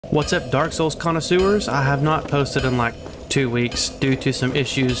What's up, Dark Souls connoisseurs? I have not posted in like 2 weeks due to some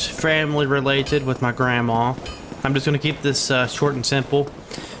issues family related with my grandma. I'm just going to keep this short and simple.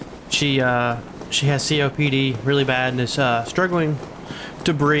 She has COPD really bad and is struggling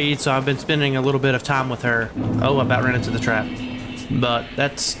to breathe, so I've been spending a little bit of time with her. Oh, I about ran into the trap. But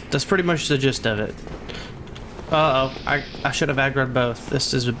that's pretty much the gist of it. Uh-oh, I should have aggroed both.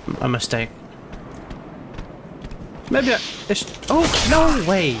 This is a mistake. Maybe oh, no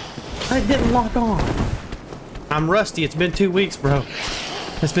way! That didn't lock on. I'm rusty. It's been 2 weeks, bro.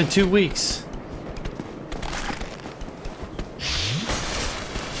 It's been 2 weeks.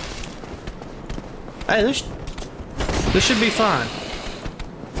 Hey, this should be fine.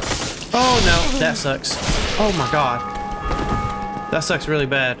 Oh, no. That sucks. Oh, my God. That sucks really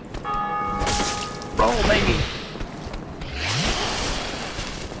bad. Roll, baby.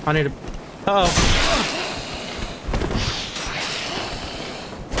 I need to... Uh-oh.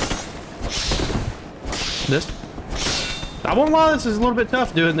 This. I won't lie, this is a little bit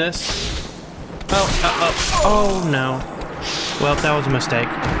tough doing this. Oh no. Well, that was a mistake.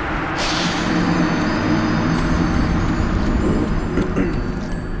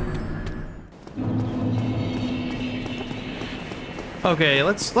 Okay,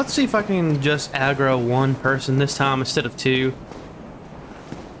 let's see if I can just aggro one person this time instead of two.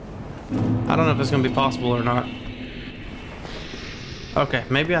 I don't know if it's gonna be possible or not. Okay,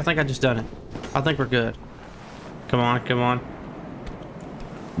 maybe I think I just done it. I think we're good. Come on, come on.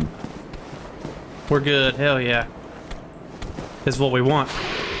 We're good, hell yeah. This is what we want.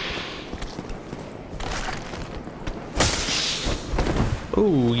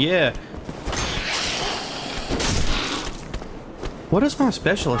 Ooh, yeah. What is my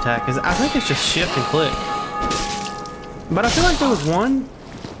special attack? I think it's just shift and click. But I feel like there was one.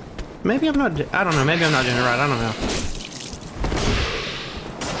 Maybe I'm not, I don't know, maybe I'm not doing it right, I don't know.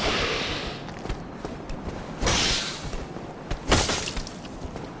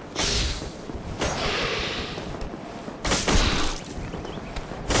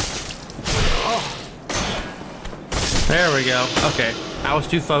 There we go. Okay. I was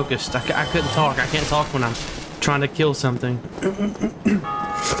too focused. I couldn't talk. I can't talk when I'm trying to kill something.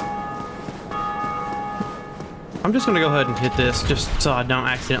 I'm just going to go ahead and hit this just so I don't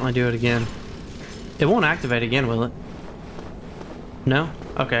accidentally do it again. It won't activate again, will it? No?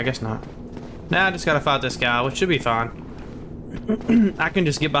 Okay, I guess not. Now I just got to fight this guy, which should be fine. I can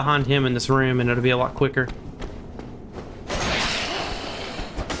just get behind him in this room and it'll be a lot quicker.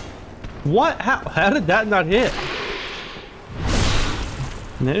 What? How did that not hit?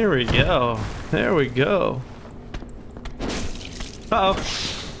 There we go. There we go. Uh-oh.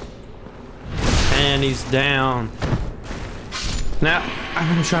 And he's down. Now, I'm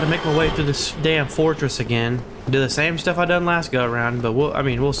gonna try to make my way through this damn fortress again. Do the same stuff I done last go around, but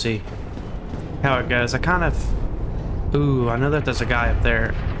we'll see how it goes. I kind of... Ooh, I know that there's a guy up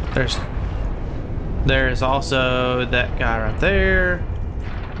there. There's also that guy right there.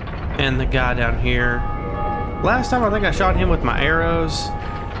 And the guy down here. Last time I think I shot him with my arrows.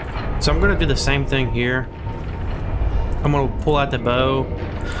 So I'm going to do the same thing here. I'm going to pull out the bow.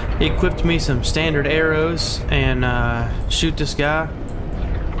 He equipped me some standard arrows and shoot this guy.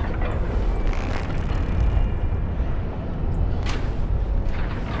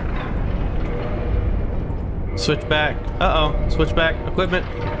 Switch back. Uh-oh. Switch back. Equipment.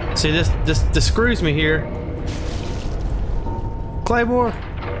 See, this screws me here. Claymore.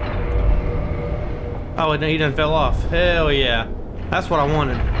 Oh, he done fell off. Hell yeah. That's what I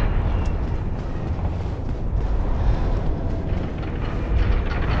wanted.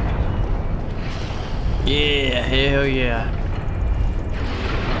 Yeah, hell yeah.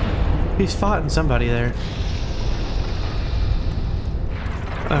 He's fighting somebody there.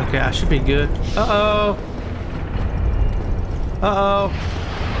 Okay, I should be good. Uh-oh. Uh-oh.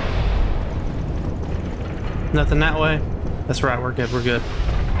 Nothing that way? That's right, we're good, we're good.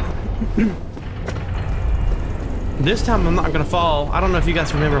 This time I'm not gonna fall. I don't know if you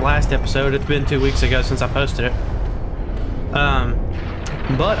guys remember last episode. It's been 2 weeks ago since I posted it.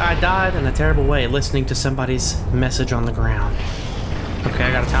 But I died in a terrible way listening to somebody's message on the ground. Okay,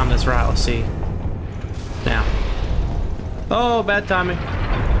 I gotta time this right. Let's see. Now. Oh, bad timing.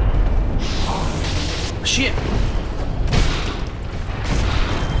 Shit.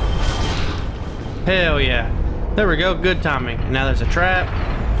 Hell yeah. There we go. Good timing. And now there's a trap.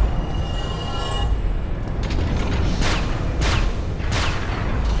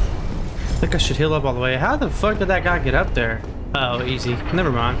 I think I should heal up all the way. How the fuck did that guy get up there? Oh, easy. Never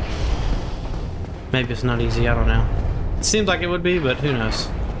mind. Maybe it's not easy. I don't know. It seems like it would be, but who knows.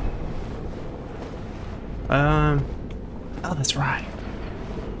 Oh, that's right.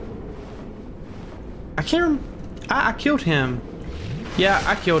 I can't I killed him. Yeah,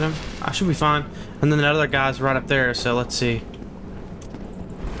 I killed him. I should be fine. And then the other guy's right up there, so let's see.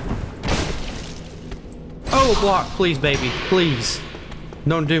 Oh, block, please, baby, please.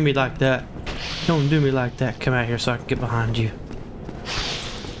 Don't do me like that. Don't do me like that. Come out here so I can get behind you.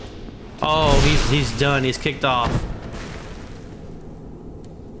 Oh, he's done. He's kicked off.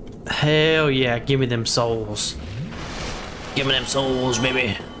 Hell yeah, give me them souls. Give me them souls,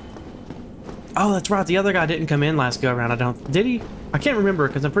 baby. Oh, that's right. The other guy didn't come in last go around. Did he? I can't remember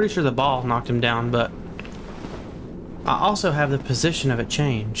because I'm pretty sure the ball knocked him down, but I also have the position of it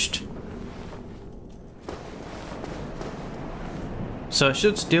changed. So it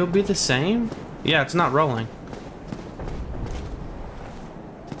should still be the same? Yeah, it's not rolling.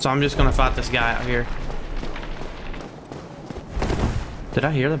 So I'm just gonna fight this guy out here. Did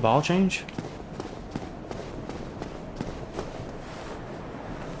I hear the ball change?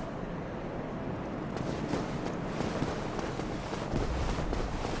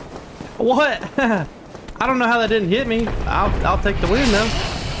 What? I don't know how that didn't hit me. I'll take the win though.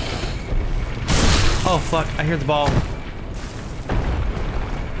 Oh fuck, I hear the ball.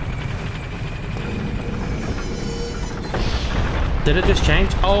 Did it just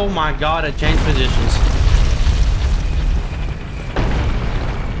change? Oh my god, it changed positions.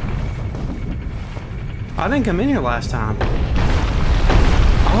 I didn't come in here last time.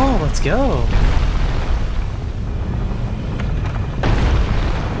 Oh, let's go.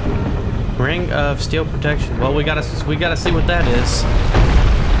 Ring of steel protection. Well, we gotta see what that is.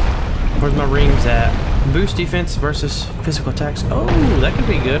 Where's my rings at? Boost defense versus physical attacks. Oh, that could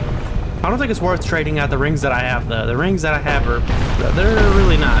be good. I don't think it's worth trading out the rings that I have though. The rings that I have they're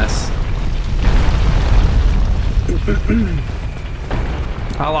really nice.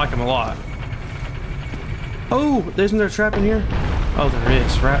 I like them a lot. Oh, isn't there a trap in here? Oh, there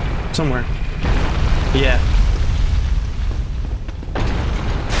is, right? Somewhere. Yeah.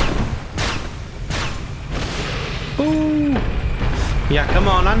 Ooh. Yeah, come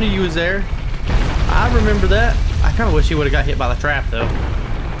on. I knew you was there. I remember that. I kind of wish he would have got hit by the trap, though.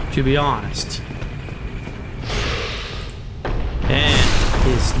 To be honest. And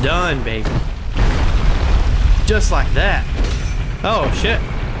it's done, baby. Just like that. Oh, shit.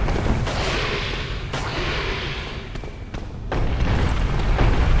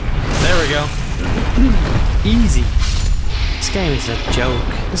 There we go. Easy. This game is a joke.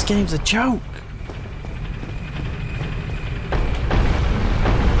 This game's a joke.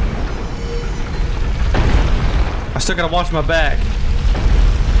 I still gotta watch my back.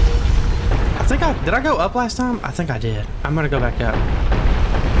 Did I go up last time? I think I did. I'm gonna go back up.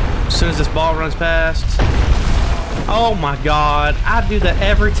 As soon as this ball runs past. Oh my god, I do that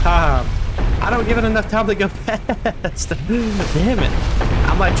every time. I don't give it enough time to go past. Damn it.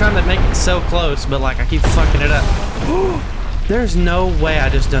 I'm like trying to make it so close, but like I keep fucking it up. There's no way I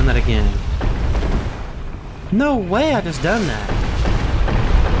just done that again. No way I just done that.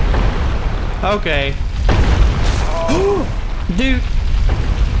 Okay. Dude.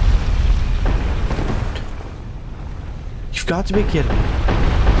 You've got to be kidding me.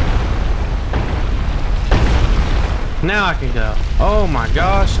 Now I can go. Oh my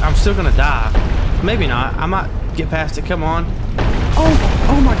gosh, I'm still gonna die. Maybe not. I might get past it. Come on.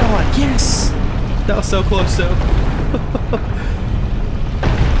 Oh my god, yes! That was so close though.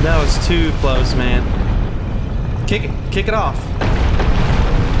 That was too close, man. Kick it off.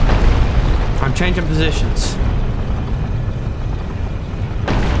 I'm changing positions.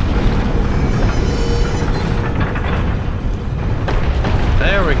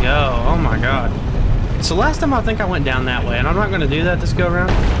 There we go. Oh my god. So last time I think I went down that way, and I'm not going to do that this go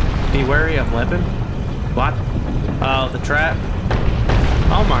around. Be wary of weapon. What? Oh, the trap.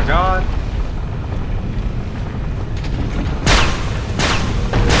 Oh my god.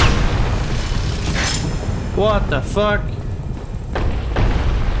 What the fuck?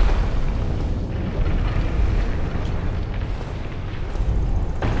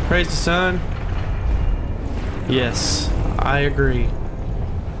 Praise the sun. Yes, I agree.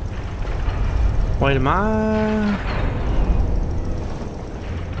 Wait, am I...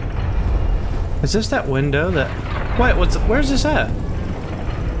 Is this that window that... Wait, where's this at?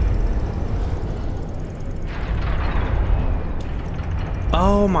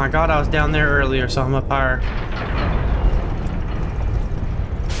 Oh my god, I was down there earlier, so I'm up higher.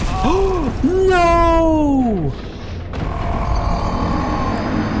 Oh, no!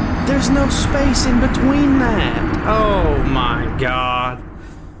 There's no space in between that. Oh my god.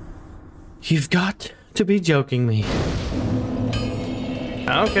 You've got to be joking me.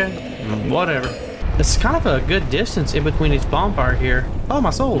 Okay, whatever. It's kind of a good distance in between each bonfire here. Oh, my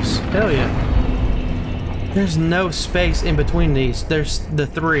souls. Hell yeah. There's no space in between these. There's the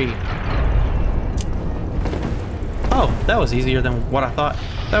 3. Oh, that was easier than what I thought.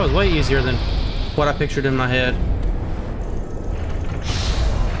 That was way easier than what I pictured in my head.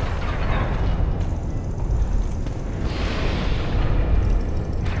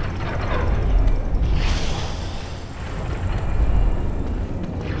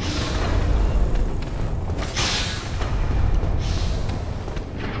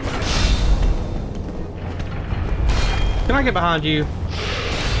 Can I get behind you?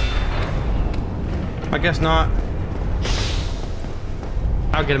 I guess not.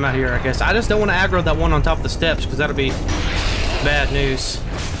 I'll get him out of here, I guess. I just don't want to aggro that one on top of the steps, because that'll be bad news.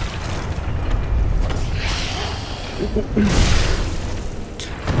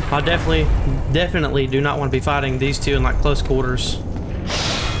 I definitely do not want to be fighting these two in like close quarters.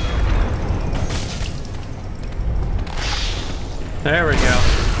 There we go.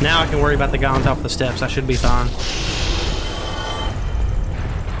 Now I can worry about the guy on top of the steps. I should be fine.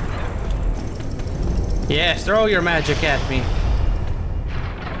 Yes, throw your magic at me.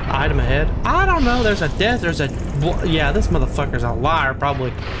 Item ahead. I don't know. There's a death. There's a... Yeah, this motherfucker's a liar,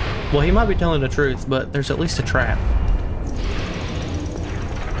 probably. Well, he might be telling the truth, but there's at least a trap.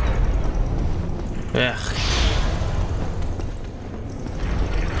 Ugh.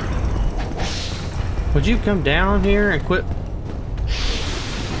 Would you come down here and quit?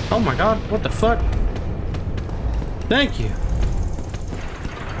 Oh my god, what the fuck? Thank you.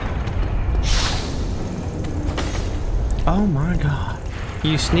 Oh my god.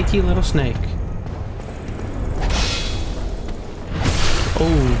 You sneaky little snake.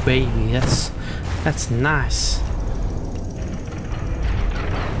 Oh baby, that's nice.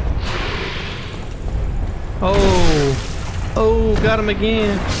 Oh, got him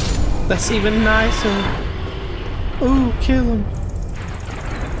again. That's even nicer. Oh, kill him.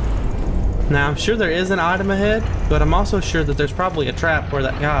 Now I'm sure there is an item ahead, but I'm also sure that there's probably a trap where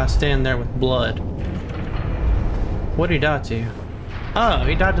that guy is standing there with blood. What did he die to? Oh,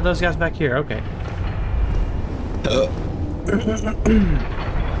 he died to those guys back here. Okay.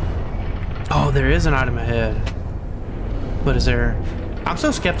 Oh, there is an item ahead. But is there... I'm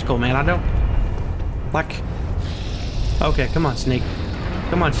so skeptical, man. I don't... Like... Okay, come on, snake.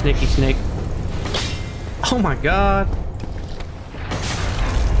 Come on, sneaky snake. Oh my god.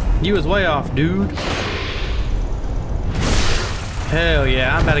 You was way off, dude. Hell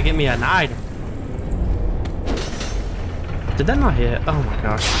yeah, I'm about to get me an item. Did that not hit? Oh my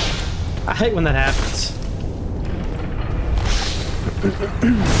gosh. I hate when that happens.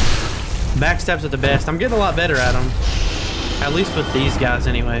 Backstabs are the best. I'm getting a lot better at them. At least with these guys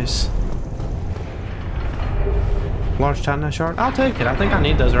anyways. Large titanite shard? I'll take it. I think I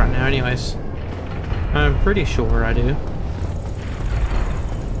need those right now anyways. I'm pretty sure I do.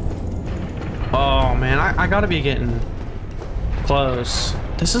 Oh man, I gotta be getting close.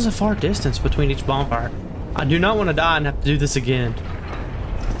 This is a far distance between each bonfire. I do not want to die and have to do this again.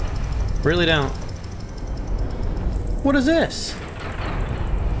 Really don't. What is this?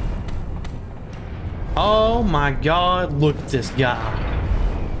 Oh my god, look at this guy.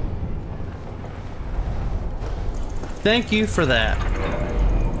 Thank you for that.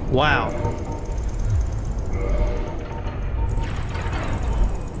 Wow.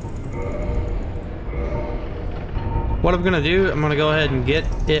 What I'm gonna do, I'm gonna go ahead and get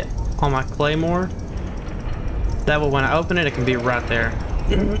it on my claymore. That way when I open it, it can be right there.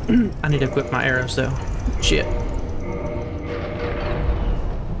 I need to equip my arrows though. Shit.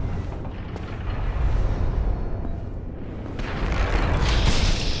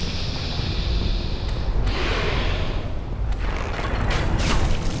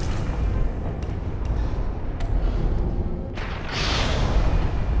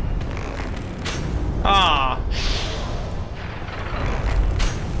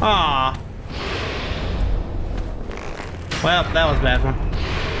 Ah. Well, that was a bad one.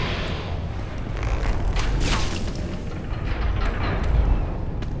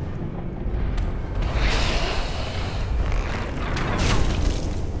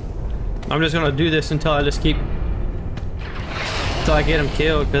 I'm just gonna do this until I just keep... until I get him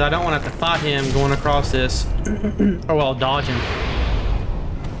killed, because I don't want to have to fight him going across this. Or well, dodging.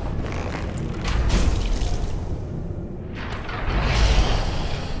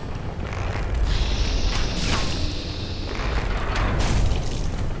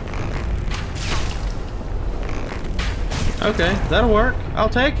 Okay, that'll work. I'll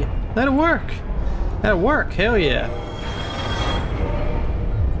take it. That'll work. That'll work. Hell yeah.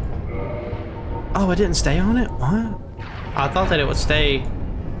 Oh, it didn't stay on it? What? I thought that it would stay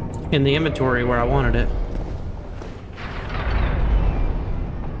in the inventory where I wanted it.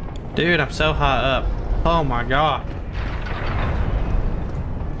 Dude, I'm so high up. Oh my god.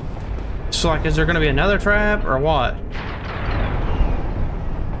 So like, is there gonna be another trap or what?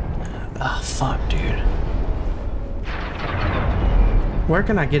 Oh fuck, dude. Where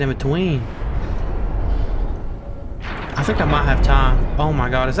can I get in between? I think I might have time. Oh my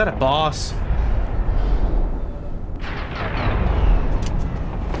god, is that a boss?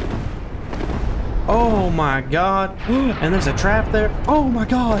 Oh my god. And there's a trap there. Oh my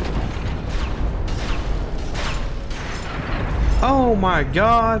god. Oh my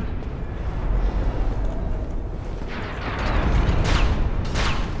god.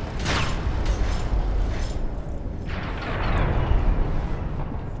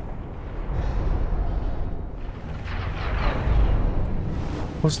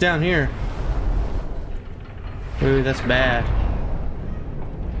 What's down here? Ooh, that's bad.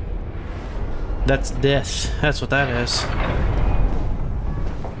 That's death. That's what that is.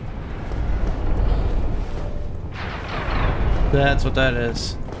 That's what that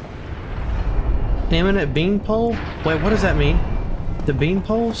is. Imminent beanpole? Wait, what does that mean? The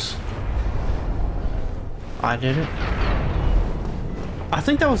beanpoles? I did it. I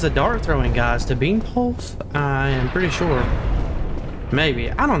think that was the dart throwing guys. The beanpoles? I am pretty sure.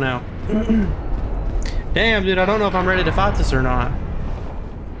 Maybe. I don't know. Damn, dude, I don't know if I'm ready to fight this or not.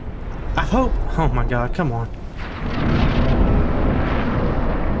 I hope. Oh my god, come on.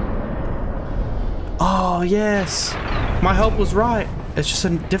 Oh, yes. My hope was right. It's just a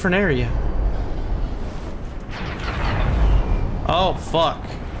different area. Oh, fuck.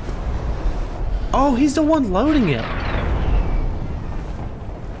 Oh, he's the one loading it.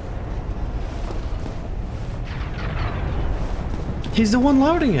 He's the one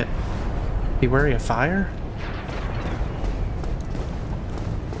loading it. Be wary of fire?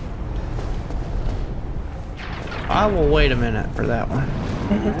 I will wait a minute for that one.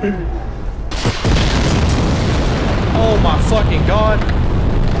 Oh my fucking god.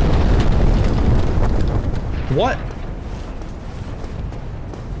 What?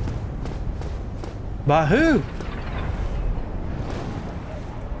 By who?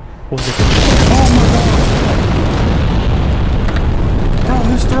 Was it? Oh my god. Bro,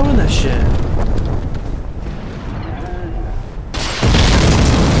 who's throwing that shit?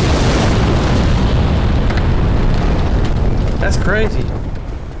 That's crazy.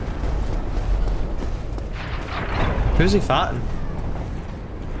 Who's he fighting?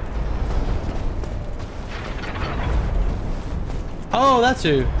 Oh, that's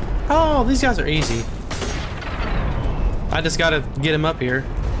who. Oh, these guys are easy. I just gotta get him up here.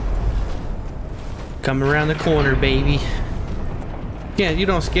 Come around the corner, baby. Yeah, you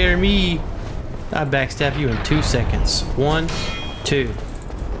don't scare me. I backstab you in 2 seconds. 1, 2.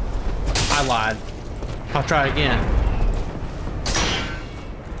 I lied. I'll try again.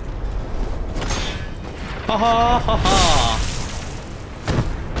 Ha ha ha ha.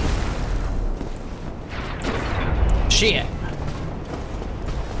 Shit.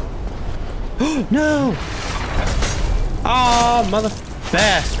 No. Oh, mother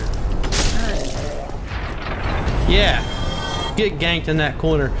bastard. Yeah. Get ganked in that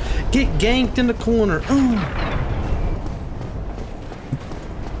corner. Get ganked in the corner.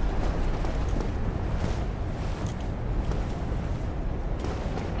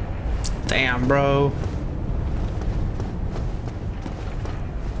 Damn, bro.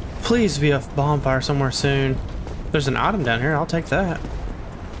 Please be a bonfire somewhere soon. There's an item down here. I'll take that.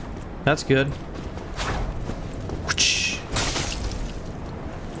 That's good.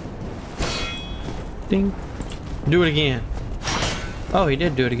 Ding. Do it again. Oh, he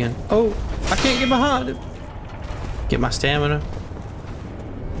did do it again. Oh, I can't get behind it. Get my stamina.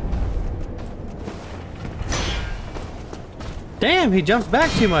 Damn, he jumps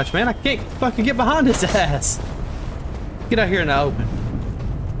back too much, man. I can't fucking get behind his ass. Get out here in the open.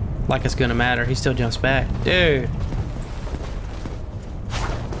 Like it's gonna matter. He still jumps back. Dude.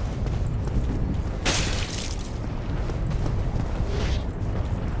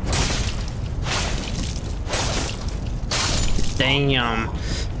 Damn.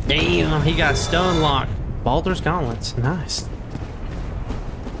 Damn, he got stun locked. Baldur's Gauntlets. Nice.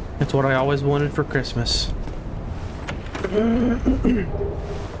 That's what I always wanted for Christmas.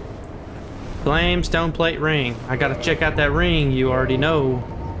 Flame stone plate ring. I gotta check out that ring, you already know.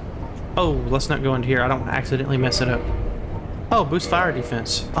 Oh, let's not go into here. I don't accidentally mess it up. Oh, boost fire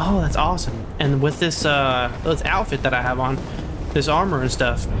defense. Oh, that's awesome. And with this this outfit that I have on, this armor and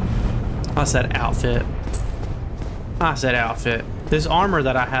stuff. I said outfit. I said outfit. This armor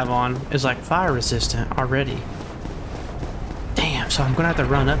that I have on is like fire resistant already. Damn, so I'm gonna have to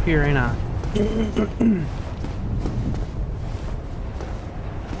run up here, ain't I?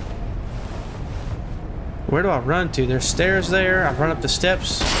 Where do I run to? There's stairs there. I run up the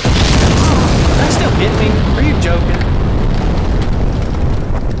steps. That still hit me? Are you joking?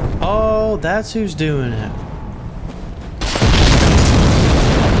 Oh, that's who's doing it.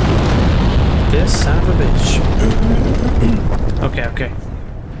 This son of a bitch. Okay, okay.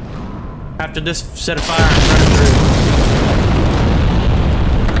 After this set of fire, I'm running through.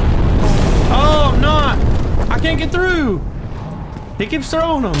 Oh, I'm not! I can't get through! He keeps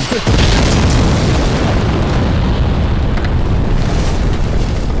throwing them.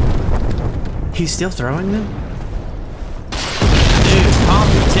 He's still throwing them? Dude, calm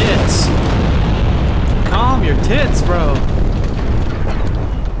your tits. Calm your tits, bro.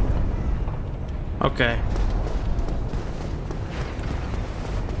 Okay.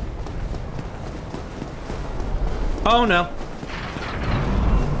 Oh no.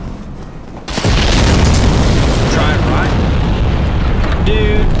 Try it right.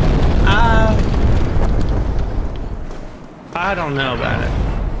 Dude, I don't know about it.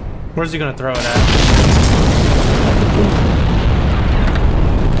 Where's he gonna throw it at?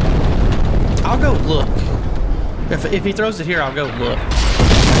 I'll go look. If he throws it here, I'll go look.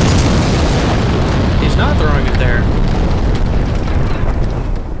 He's not throwing it there.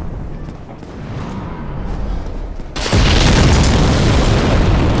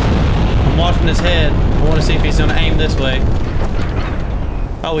 I'm watching his head. I want to see if he's gonna aim this way.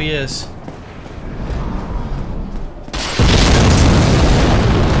 Oh, he is.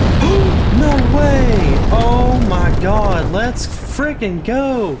 No way! Oh my god, let's freaking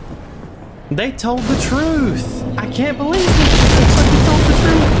go! They told the truth! I can't believe it! They fucking told the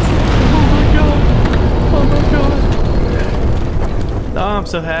truth! Oh my god! Oh my god! Oh, I'm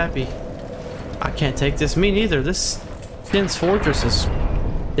so happy. I can't take this. Me neither. This Finn's Fortress is...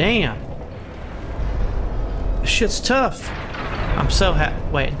 Damn. This shit's tough. I'm so happy.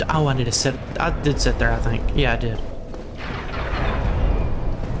 Wait, oh, I need to sit... I did sit there, I think. Yeah, I did.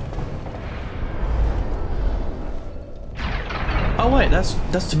 Oh wait, that's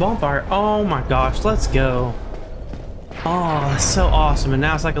the bonfire. Oh my gosh, let's go. Oh, that's so awesome. And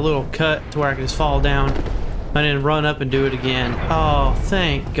now it's like a little cut to where I can just fall down and then run up and do it again. Oh,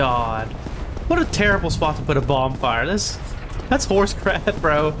 thank God. What a terrible spot to put a bonfire. That's horse crap,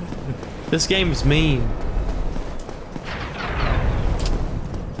 bro. This game is mean.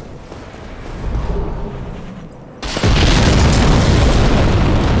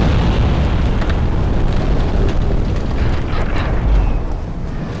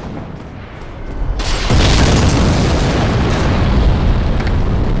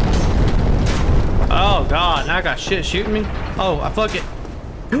 God, now I got shit shooting me. Oh, I fuck it.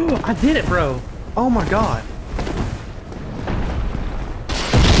 Ooh, I did it, bro. Oh my God.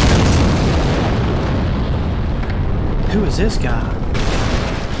 Who is this guy?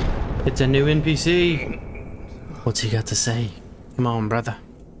 It's a new NPC. What's he got to say? Come on, brother.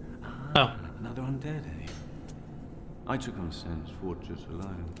 Oh. Another undead, eh? I took on Sen's fortress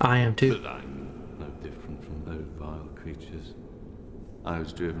alone. I am too. But I'm no different from those vile creatures. I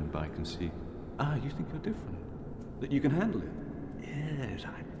was driven by conceit. Ah, you think you're different? That you can handle it? Yes,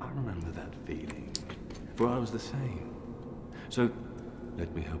 I remember that feeling. For I was the same. So,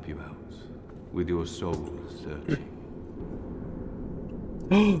 let me help you out. With your soul searching.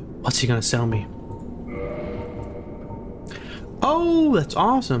 What's he gonna sell me? Oh, that's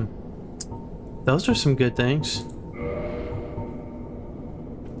awesome. Those are some good things.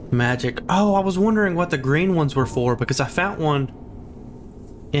 Magic. Oh, I was wondering what the green ones were for because I found one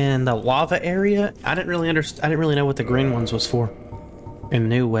in the lava area. I didn't really know what the green ones was for. And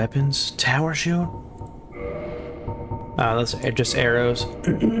new weapons. Tower shield. Oh, those are just arrows.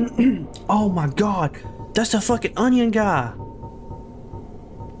 Oh my God. That's the fucking onion guy.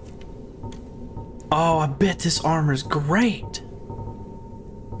 Oh, I bet this armor's great.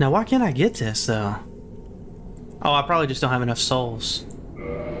 Now, why can't I get this, though? Oh, I probably just don't have enough souls.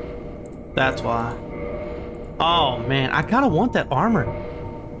 That's why. Oh, man. I kind of want that armor.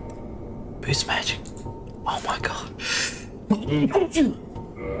 Boost magic. Oh, my God.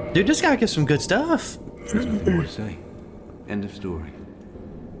 Dude, this guy gets some good stuff. There's nothing more to say. End of story.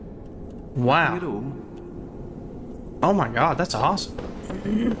 Wow. It all. Oh, my God. That's awesome.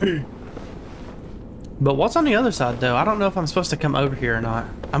 But what's on the other side, though? I don't know if I'm supposed to come over here or not.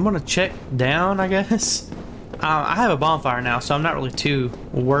 I'm going to check down, I guess. I have a bonfire now, so I'm not really too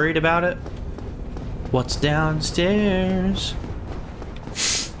worried about it. What's downstairs?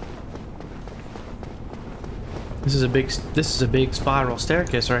 This is a big spiral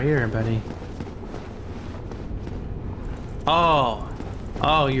staircase right here, buddy. Oh.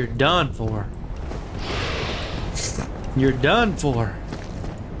 Oh, you're done for. You're done for.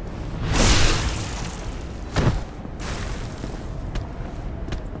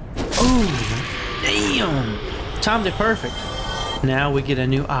 Bam! Timed it perfect. Now we get a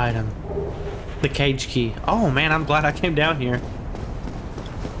new item. The cage key. Oh man, I'm glad I came down here.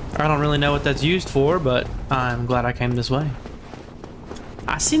 I don't really know what that's used for, but I'm glad I came this way.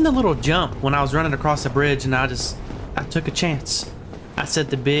 I seen the little jump when I was running across the bridge, and I took a chance. I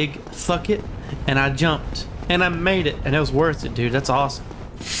said the big fuck it, and I jumped, and I made it, and it was worth it, dude. That's awesome.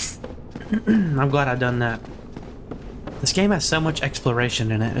 I'm glad I done that. This game has so much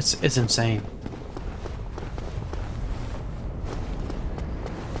exploration in it. It's insane.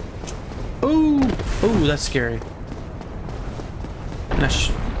 Ooh, ooh, that's scary.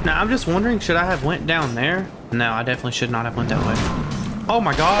 Now I'm just wondering, should I have went down there? No, I definitely should not have went that way. Oh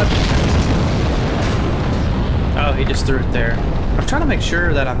my god. Oh, he just threw it there. I'm trying to make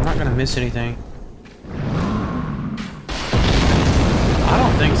sure that I'm not gonna miss anything. I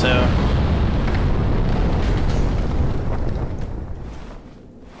don't think so.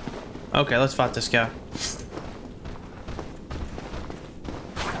 Okay, let's fight this guy.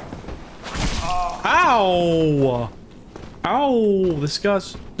 Ow! Ow! This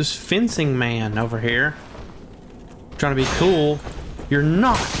guy's this fencing man over here. Trying to be cool. You're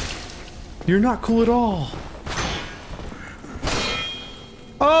not. You're not cool at all.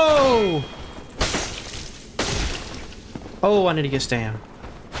 Oh! Oh, I need to get Stan.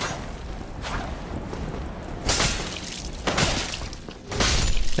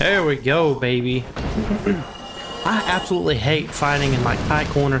 There we go, baby. I absolutely hate fighting in like tight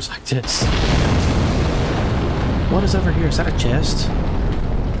corners like this. What is over here? Is that a chest?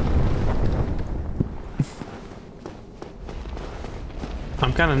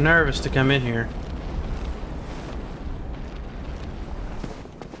 I'm kind of nervous to come in here.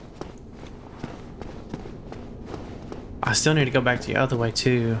 I still need to go back the other way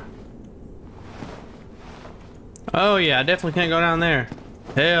too. Oh yeah, I definitely can't go down there.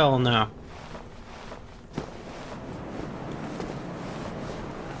 Hell no.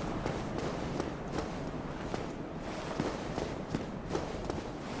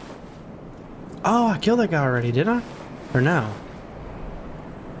 Oh, I killed that guy already, did I? Or no?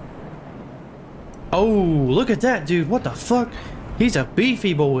 Oh, look at that dude. What the fuck? He's a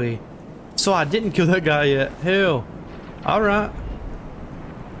beefy boy. So I didn't kill that guy yet. Hell. Alright.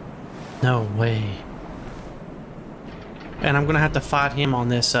 No way. And I'm gonna have to fight him on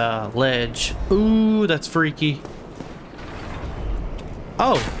this ledge. Ooh, that's freaky.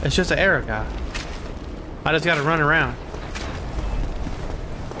 Oh, it's just an arrow guy. I just gotta run around.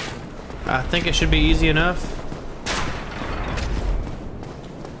 I think it should be easy enough.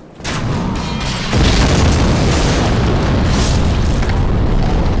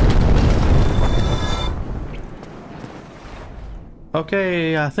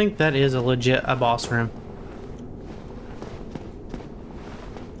 Okay, I think that is a legit boss room.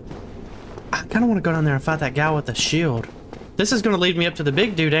 I kind of want to go down there and fight that guy with the shield. This is going to lead me up to the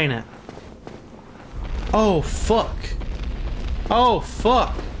big dude, ain't it? Oh, fuck. Oh,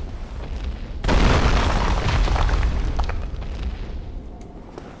 fuck.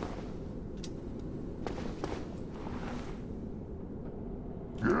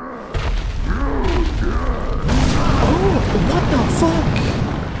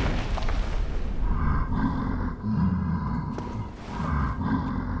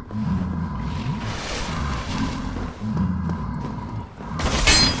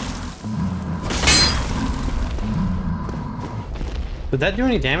 Did that do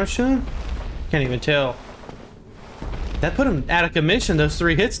any damage to him? Can't even tell. That put him out of commission, those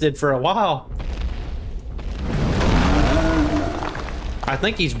 3 hits did for a while. I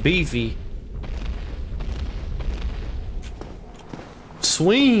think he's beefy.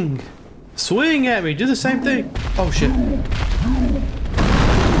 Swing! Swing at me! Do the same thing! Oh shit.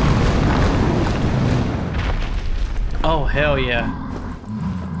 Oh hell yeah.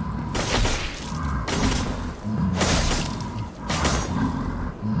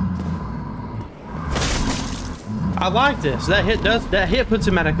 I like this. That hit puts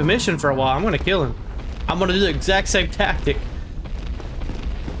him out of commission for a while. I'm gonna kill him. I'm gonna do the exact same tactic.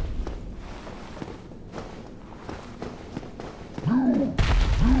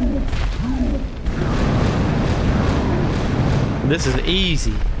 This is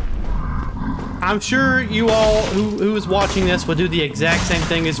easy. I'm sure you all who is watching this will do the exact same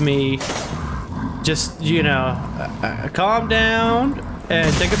thing as me. Just, you know, calm down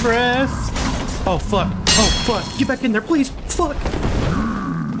and take a breath. Oh fuck. Oh fuck. Get back in there, please. Fuck.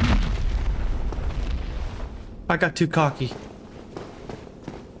 I got too cocky.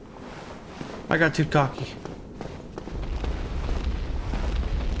 I got too cocky.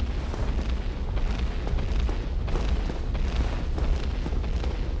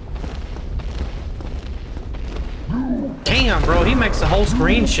 Damn, bro, he makes the whole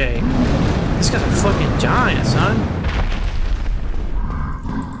screen shake. This guy's a fucking giant, son.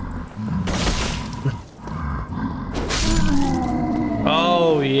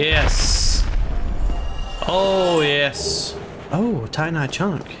 Oh, yes. Oh, yes. Oh, Titanite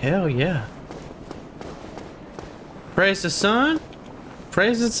chunk. Hell yeah. Praise the sun.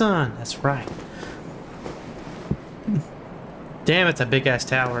 Praise the sun. That's right. Damn, it's a big ass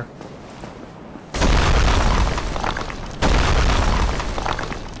tower.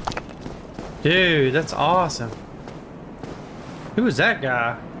 Dude, that's awesome. Who is that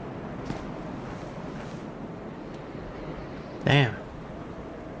guy? Damn.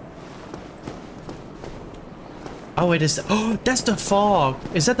 Oh, wait, oh, that's the fog.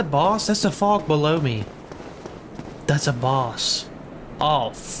 Is that the boss? That's the fog below me. That's a boss.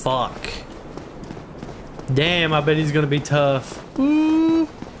 Oh, fuck. Damn, I bet he's gonna be tough. Ooh.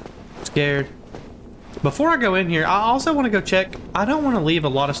 Scared. Before I go in here, I also want to go check. I don't want to leave a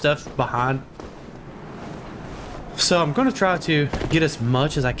lot of stuff behind. So I'm going to try to get as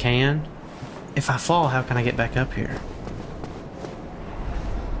much as I can. If I fall, how can I get back up here?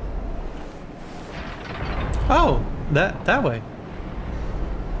 Oh, that way.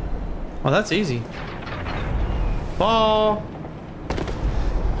 Well, that's easy. Fall.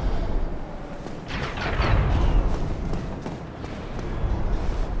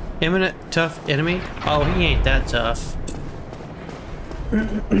 Imminent tough enemy? Oh, he ain't that tough.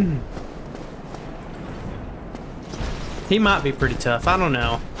 He might be pretty tough. I don't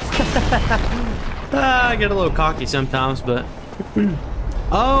know. I get a little cocky sometimes, but...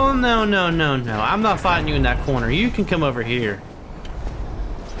 Oh, no, no, no, no. I'm not fighting you in that corner. You can come over here.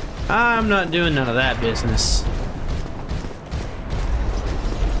 I'm not doing none of that business.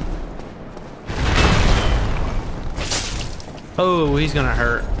 Oh, he's gonna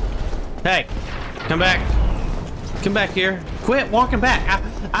hurt. Hey, come back. Come back here. Quit walking back.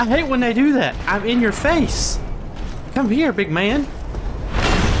 I hate when they do that. I'm in your face. Come here, big man.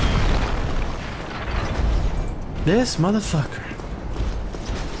 This motherfucker.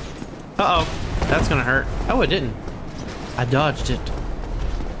 Uh-oh. That's gonna hurt. Oh, it didn't. I dodged it.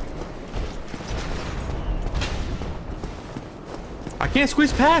 I can't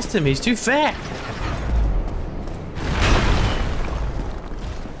squeeze past him. He's too fat.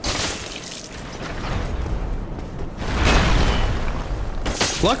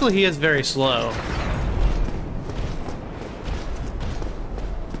 Luckily, he is very slow.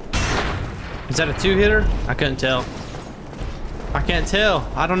 Is that a two-hitter? I couldn't tell. I can't tell.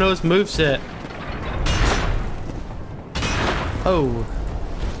 I don't know his moveset. Oh.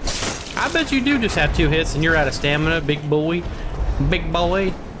 I bet you do just have 2 hits and you're out of stamina, big boy. Big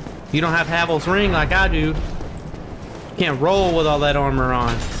boy. You don't have Havel's ring like I do. You can't roll with all that armor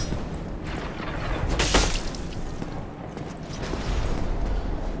on.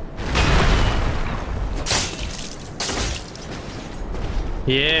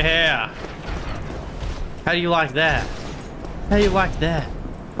 Yeah. How do you like that? How do you like that?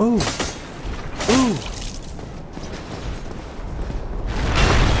 Ooh. Ooh.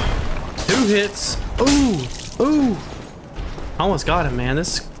 2 hits. Ooh. Ooh. Almost got him, man.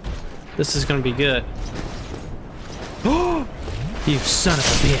 This is gonna be good. Oh, you son of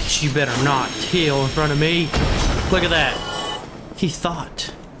a bitch. You better not kill in front of me. Look at that. He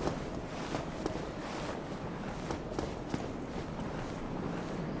thought.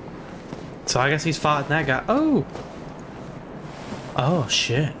 So I guess he's fighting that guy. Oh. Oh,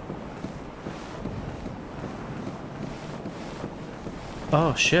 shit.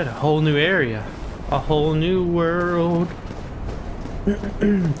 Oh, shit. A whole new area. A whole new world. I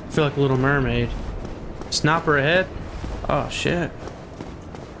feel like a little mermaid. Sniper ahead. Oh, shit.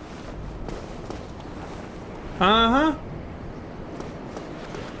 Uh-huh.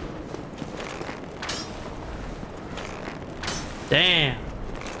 Damn.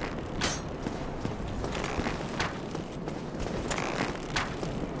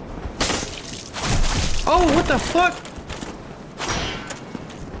 Oh, what the fuck?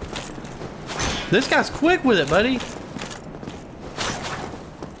 This guy's quick with it, buddy.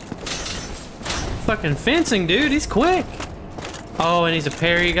 Fucking fencing, dude. He's quick. Oh, and he's a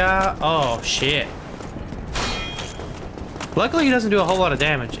parry guy. Oh, shit. Luckily, he doesn't do a whole lot of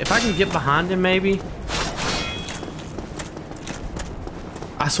damage. If I can get behind him, maybe.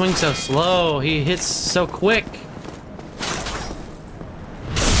 I swing so slow. He hits so quick.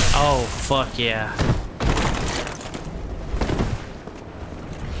 Oh, fuck yeah.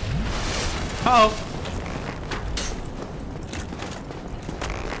 Uh-oh.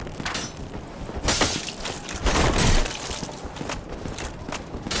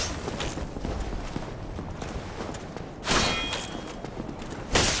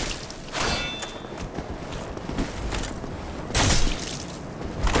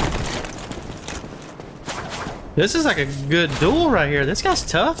 This is like a good duel right here. This guy's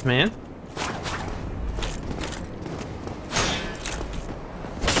tough, man.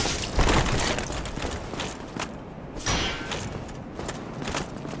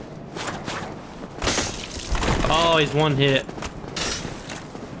 Oh, he's one hit.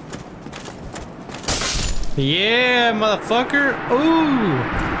 Yeah, motherfucker. Ooh.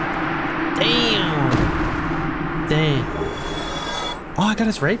 Damn. Dang. Oh, I got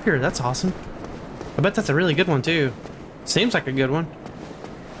his rapier. That's awesome. I bet that's a really good one, too. Seems like a good one.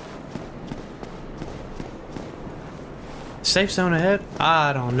 Safe zone ahead?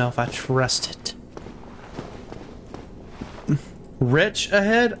 I don't know if I trust it. Rich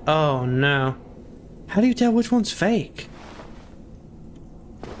ahead? Oh, no. How do you tell which one's fake?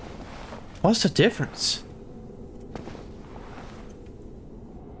 What's the difference?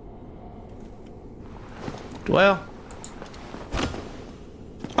 Well.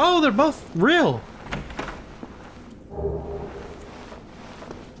 Oh, they're both real.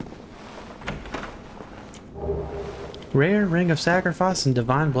 Rare ring of sacrifice and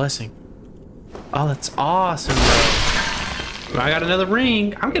divine blessing. Oh, that's awesome, bro. I got another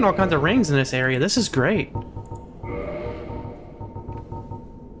ring. I'm getting all kinds of rings in this area. This is great.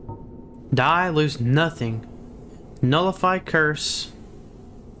 Die, lose nothing. Nullify curse.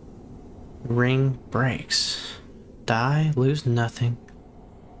 Ring breaks. Die, lose nothing.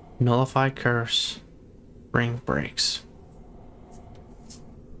 Nullify curse. Ring breaks.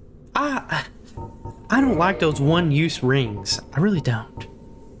 I don't like those one-use rings. I really don't.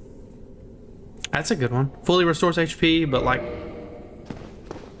 That's a good one. Fully restores HP, but like,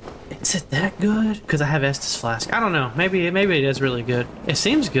 is it that good? Because I have Estus Flask. I don't know. Maybe it is really good. It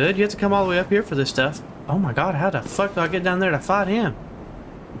seems good. You have to come all the way up here for this stuff. Oh my god, how the fuck do I get down there to fight him?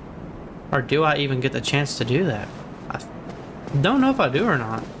 Or do I even get the chance to do that? I don't know if I do or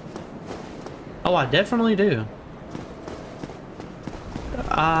not. Oh, I definitely do.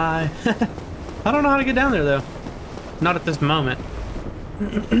 I don't know how to get down there, though. Not at this moment.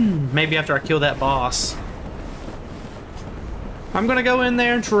 Maybe after I kill that boss. I'm gonna go in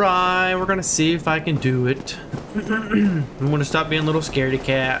there and try. We're gonna see if I can do it. I'm gonna stop being a little scaredy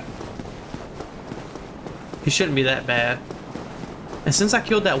cat. He shouldn't be that bad. And since I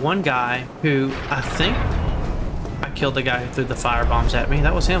killed that one guy who, I think I killed the guy who threw the fire bombs at me.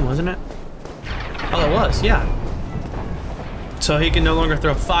 That was him, wasn't it? Oh, it was, yeah. So he can no longer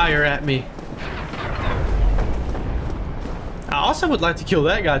throw fire at me. I also would like to kill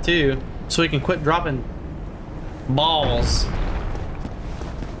that guy too, so he can quit dropping balls.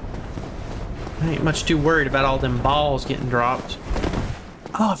 I ain't much too worried about all them balls getting dropped.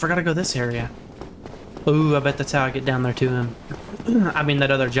 Oh, I forgot to go this area. Ooh, I bet that's how I get down there to him. I mean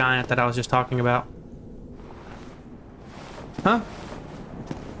that other giant that I was just talking about. Huh?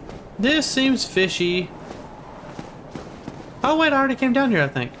 This seems fishy. Oh wait, I already came down here, I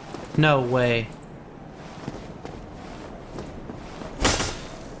think. No way.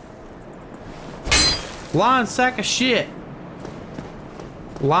 Lying sack of shit.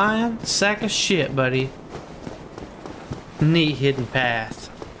 Lying sack of shit, buddy. Neat hidden path.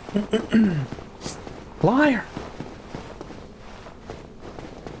 Liar.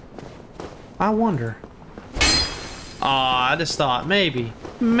 I wonder. Aw, I just thought maybe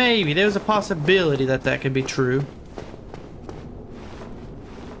there was a possibility that that could be true.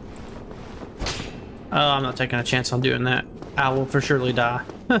 Oh, I'm not taking a chance on doing that. I will for surely die.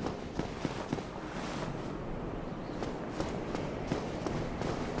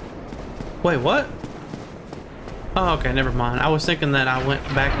 Wait, what? Oh, okay, never mind. I was thinking that I went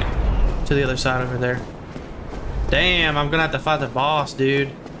back to the other side over there. Damn, I'm gonna have to fight the boss,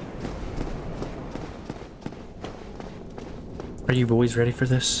 dude. Are you boys ready for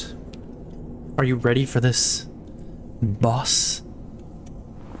this? Are you ready for this, boss?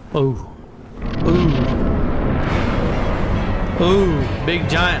 Oh. Ooh. Ooh, big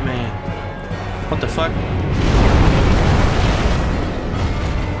giant man. What the fuck?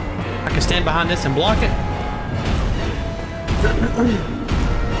 I can stand behind this and block it?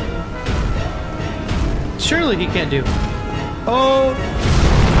 Surely he can't do it. Oh!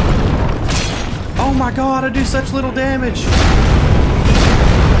 Oh my god, I do such little damage!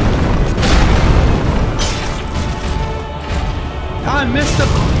 I missed the...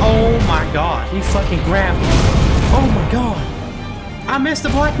 Oh my god, he fucking grabbed me. Oh my god. I missed the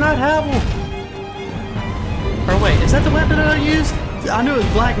Black Knight Havel. Or wait, is that the weapon that I used? I knew it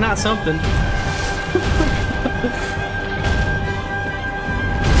was Black Knight something.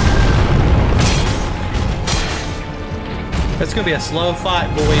 It's gonna be a slow fight,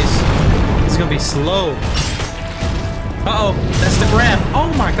 boys. It's gonna be slow. Uh-oh, that's the grab.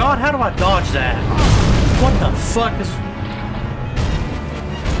 Oh my god, how do I dodge that? What the fuck is...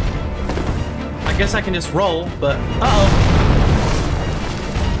 I guess I can just roll, but... Uh-oh.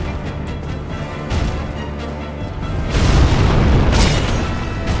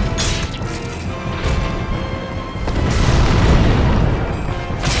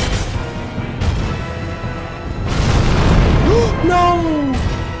 No!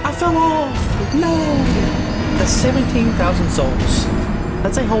 I fell off! No! That's 17,000 souls.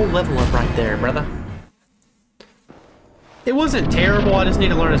 That's a whole level up right there, brother. It wasn't terrible, I just need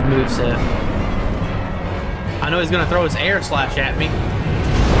to learn his moveset. I know he's gonna throw his air slash at me.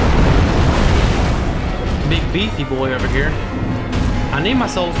 Big beefy boy over here. I need my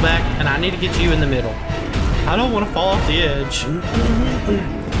souls back, and I need to get you in the middle. I don't want to fall off the edge.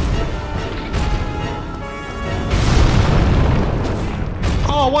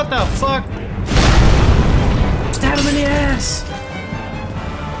 Oh, what the fuck? Stab him in the ass!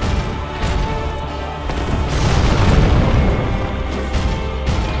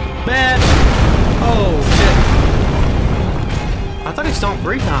 Bad! Oh, shit. I thought he stomped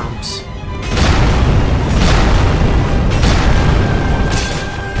 3 times.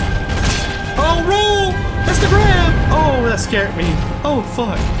 Oh, roll! That's the grab! Oh, that scared me. Oh,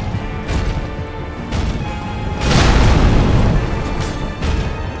 fuck.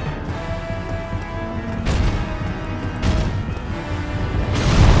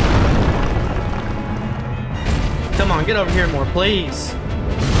 Come on, get over here more, please.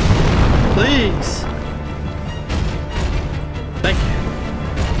 Please. Thank you.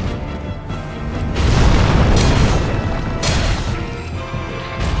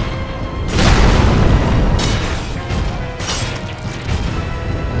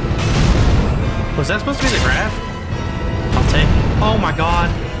 Was that supposed to be the grab? I'll take it. Oh my god.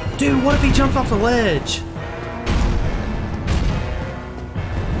 Dude, what if he jumps off the ledge?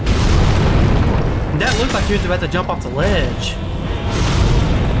 That looked like he was about to jump off the ledge.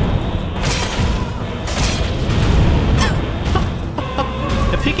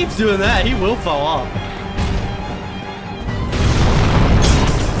 If he keeps doing that, he will fall off.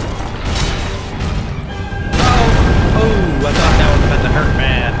 Oh, I thought that was about to hurt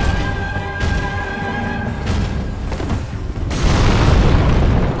bad.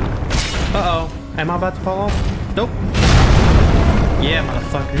 Uh-oh. Am I about to fall off? Nope. Yeah,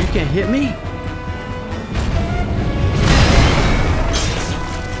 motherfucker, you can't hit me.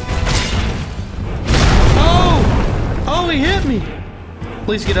 Oh, he hit me!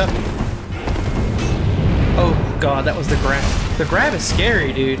 Please get up. Oh god, that was the grab. The grab is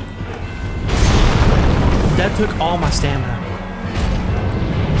scary, dude. That took all my stamina.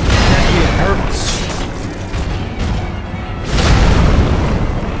 That shit hurts.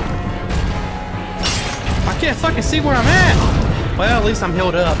 I can't fucking see where I'm at! Well, at least I'm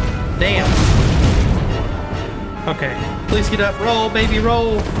healed up. Damn. Okay, please get up. Roll, baby,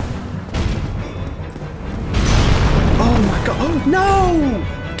 roll. Oh my god. Oh no!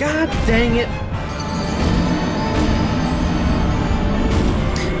 God dang it.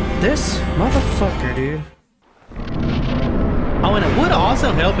 This motherfucker, dude. Oh, and it would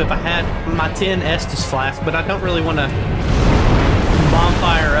also help if I had my 10 Estus flask, but I don't really want to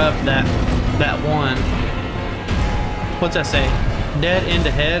bonfire up that one. What's that say? Dead into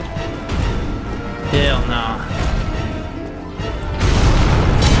head? Hell nah.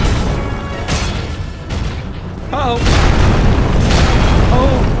 Uh-oh.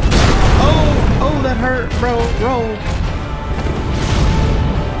 Oh, that hurt, bro. Roll.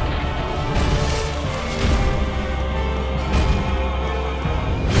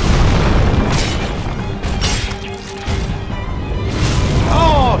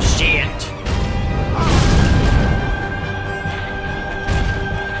 Oh, shit.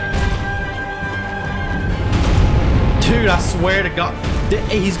 Dude, I swear to God.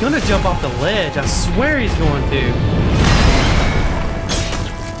 He's gonna jump off the ledge. I swear he's going to.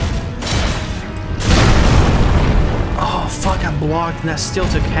 Oh, fuck, I blocked and that still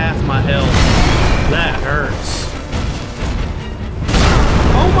took half my health. That hurts.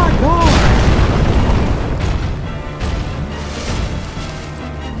 Oh my god!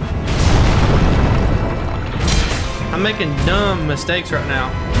 I'm making dumb mistakes right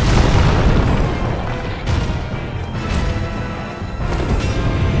now.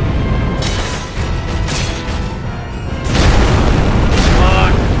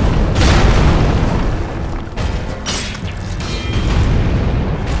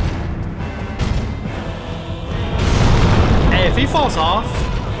 If he falls off,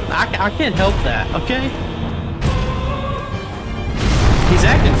 I can't help that, okay? He's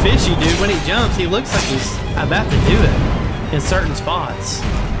acting fishy, dude. When he jumps, he looks like he's about to do it in certain spots.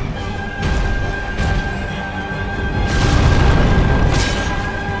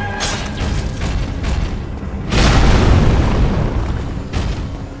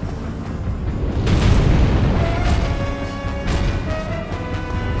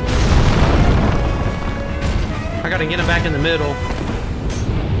 gotta get him back in the middle.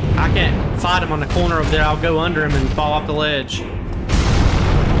 I can't fight him on the corner over there. I'll go under him and fall off the ledge.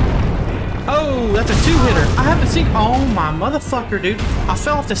 Oh, that's a 2-hitter. I haven't seen... Oh, my motherfucker, dude. I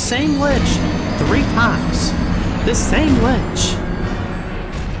fell off the same ledge 3 times. This same ledge.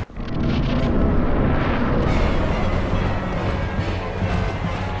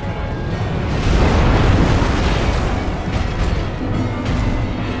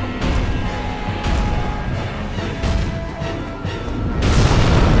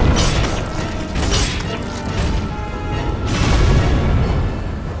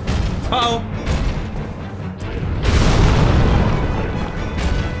 Uh-oh.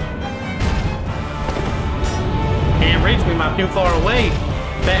 Can't reach me, I'm too far away,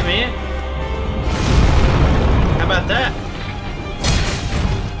 Batman. How about that?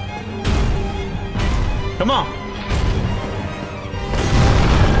 Come on.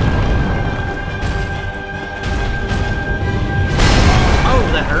 Oh,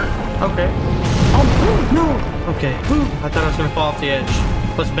 that hurt. Okay. Oh, no. Okay. Whew. I thought I was going to fall off the edge.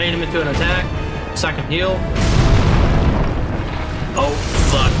 Let's bait him into an attack so I can heal. Oh,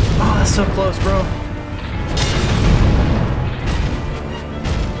 fuck. Oh, that's so close, bro.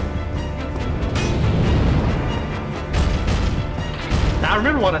 Now, I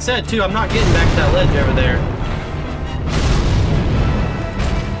remember what I said, too. I'm not getting back to that ledge over there.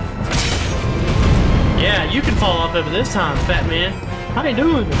 Yeah, you can fall off over this time, fat man. How you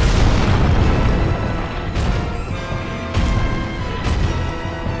doing?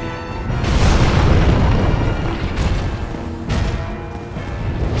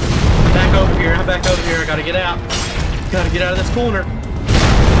 Back over here, I gotta get out. Gotta get out of this corner.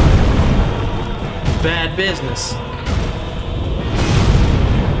 Bad business.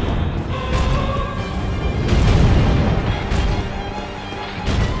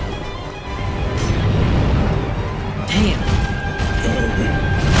 Damn.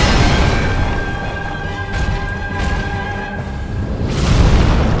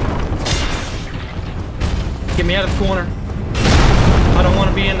 Get me out of the corner. I don't want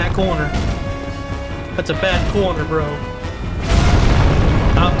to be in that corner. That's a bad corner, bro.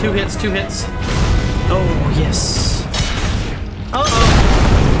 Oh, 2 hits, 2 hits. Oh, yes. Uh-oh.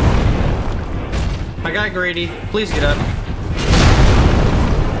 I got greedy. Please get up.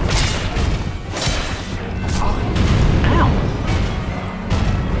 Oh. Ow.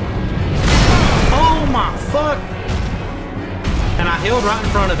 Oh, my fuck. And I healed right in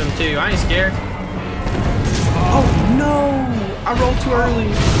front of him, too. I ain't scared. Oh, no. I rolled too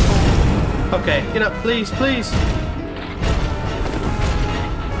early. Okay, get up, please, please.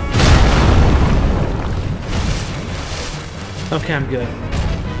 Okay, I'm good.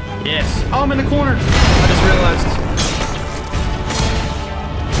 Yes. Oh, I'm in the corner. I just realized.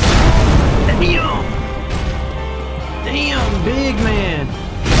 Damn. Damn, big man.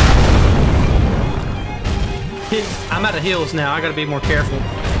 I'm out of heals now. I gotta be more careful.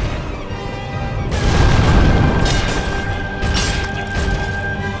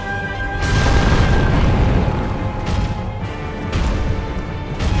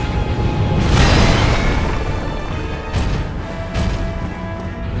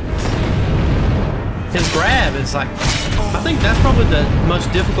 His grab is like, I think that's probably the most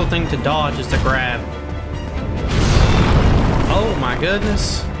difficult thing to dodge is the grab. Oh my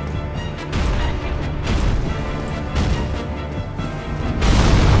goodness.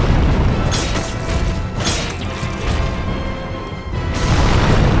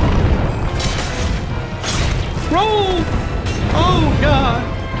 Roll! Oh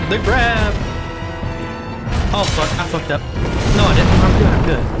god, the grab. Oh fuck, I fucked up. No I didn't, I'm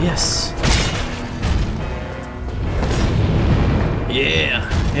good, yes. Yeah,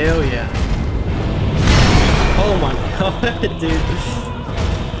 hell yeah. Oh my god, dude.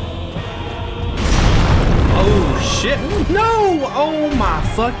 Oh shit, no! Oh my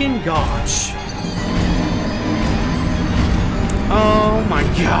fucking gosh. Oh my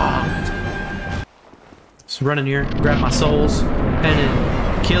god. Just run in here, grab my souls, and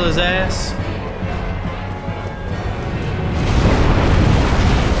then kill his ass.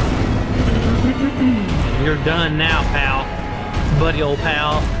 You're done now, pal. Buddy old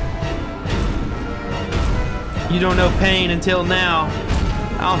pal. You don't know pain until now.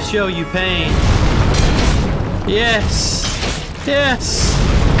 I'll show you pain. Yes. Yes.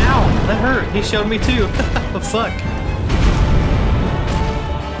 Ow, that hurt. He showed me too. Fuck.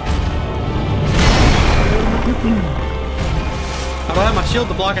 I don't have my shield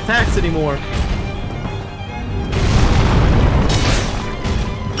to block attacks anymore.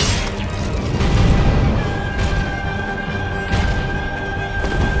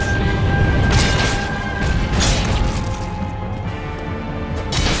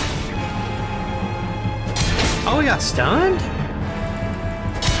 stunned?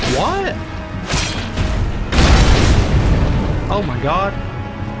 What? Oh my god.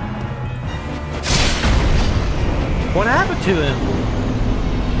 What happened to him?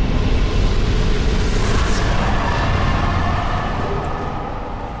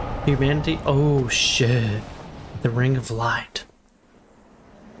 Humanity? Oh shit. The Ring of Light.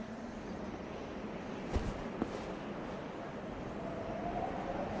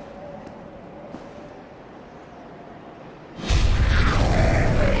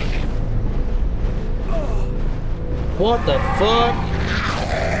 What the fuck?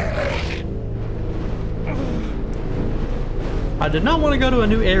 I did not want to go to a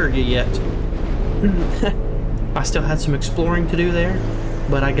new area yet. I still had some exploring to do there,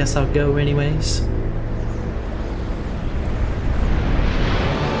 but I guess I'll go anyways.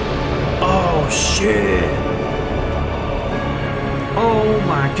 Oh shit! Oh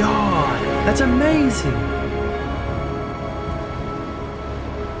my god! That's amazing!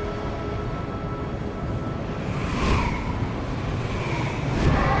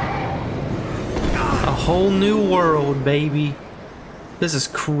 A whole new world, baby. This is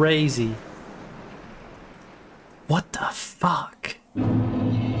crazy. What the fuck?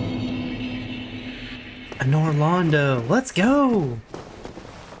 Anor Londo, let's go!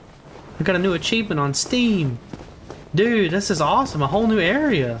 I got a new achievement on Steam. Dude, this is awesome, a whole new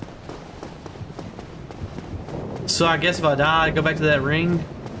area. So I guess if I die, I go back to that ring.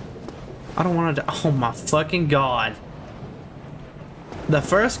 I don't want to die. Oh my fucking god. The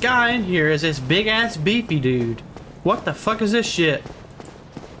first guy in here is this big ass beefy dude. What the fuck is this shit?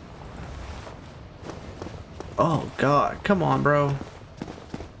 Oh god, come on bro.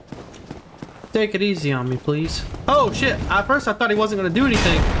 Take it easy on me please. Oh shit, at first I thought he wasn't gonna do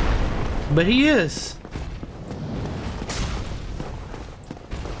anything. But he is.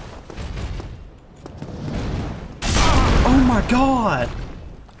 Oh my god.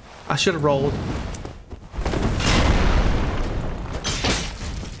 I should have rolled.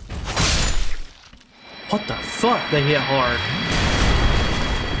 What the fuck? They hit hard.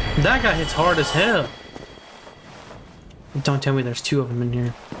 That guy hits hard as hell. Don't tell me there's two of them in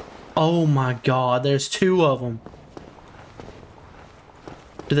here. Oh my god, there's two of them.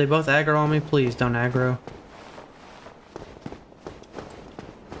 Do they both aggro on me? Please don't aggro.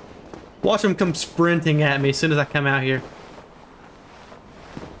 Watch them come sprinting at me as soon as I come out here.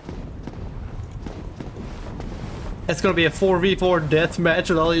 It's gonna be a 4v4 death match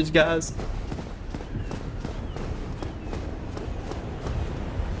with all these guys.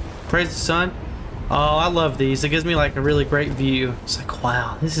 Praise the sun. Oh, I love these. It gives me like a really great view. It's like,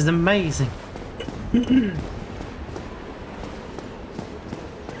 wow, this is amazing.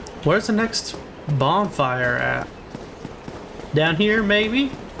 Where's the next bonfire at? Down here,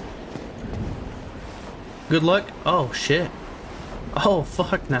 maybe? Good luck. Oh, shit. Oh,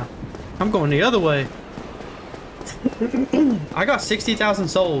 fuck now. I'm going the other way. I got 60,000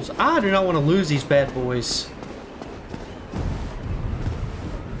 souls. I do not want to lose these bad boys.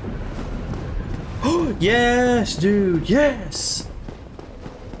 Yes, dude, yes!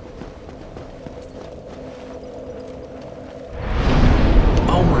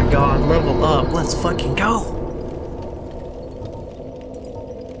 Oh my god, level up, let's fucking go!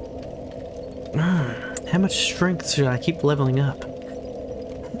 How much strength should I keep leveling up?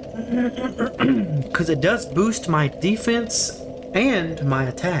 Because it does boost my defense and my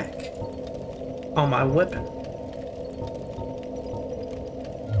attack on my weapon.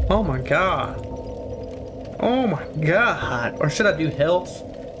 Oh my god. Oh my god. Or should I do health?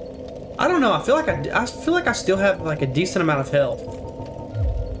 I don't know. I feel like I still have like a decent amount of health.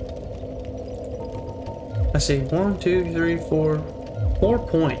 Let's see. 1, 2, 3, 4. 4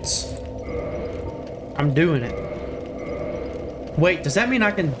 points. I'm doing it. Wait, does that mean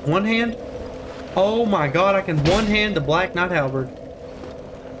I can one hand? Oh my god, I can one hand the Black Knight Halberd.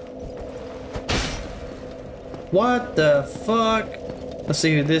 What the fuck? Let's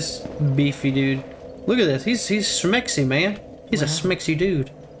see who this beefy dude. Look at this. He's smexy, man. He's a smexy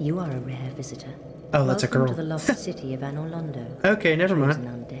dude. You are a rare visitor. Oh, that's a girl. Welcome to the lost city of Anor Londo. Okay, never mind.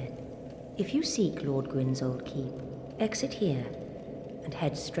 Undead. If you seek Lord Gwyn's old keep, exit here and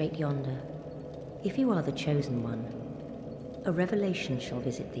head straight yonder. If you are the chosen one, a revelation shall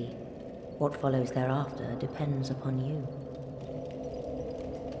visit thee. What follows thereafter depends upon you.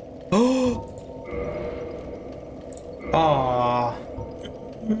 Oh! Aww.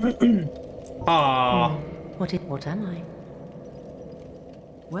 Aww. What am I?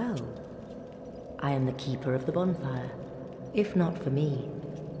 Well, I am the keeper of the bonfire. If not for me,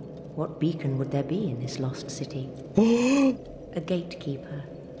 what beacon would there be in this lost city? A gatekeeper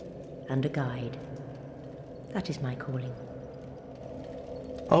and a guide. That is my calling.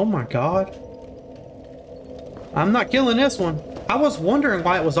 Oh my god. I'm not killing this one. I was wondering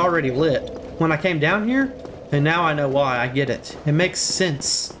why it was already lit when I came down here, and now I know why. I get it. It makes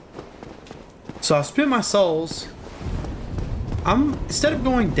sense. So I spent my souls. Instead of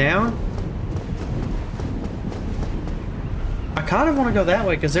going down, I kind of want to go that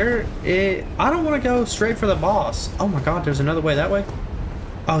way because I don't want to go straight for the boss. Oh my god, there's another way that way?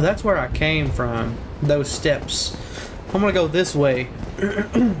 Oh, that's where I came from. Those steps. I'm gonna go this way.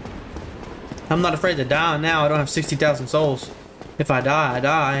 I'm not afraid to die now. I don't have 60,000 souls. If I die, I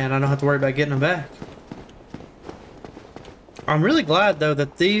die, and I don't have to worry about getting them back. I'm really glad though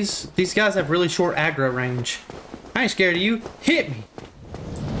that these guys have really short aggro range. I ain't scared of you. Hit me.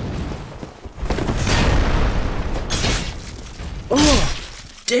 Oh,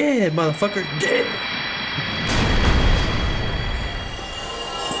 dead, motherfucker, dead.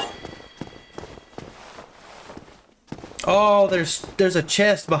 Oh, there's a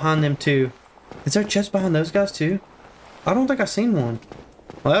chest behind them too. Is there a chest behind those guys too? I don't think I've seen one.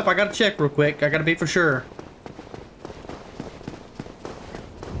 Well, I gotta check real quick. I gotta be for sure.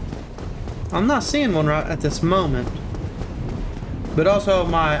 I'm not seeing one right at this moment. But also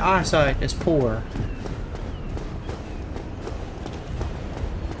my eyesight is poor.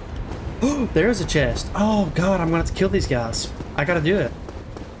 Oh, there's a chest. Oh god, I'm gonna have to kill these guys. I gotta do it.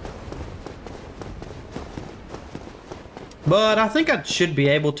 But I think I should be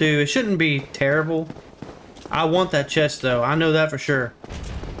able to. It shouldn't be terrible. I want that chest though. I know that for sure.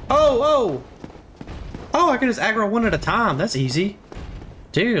 Oh, I can just aggro one at a time. That's easy.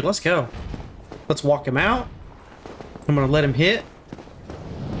 Dude, let's go. Let's walk him out. I'm gonna let him hit.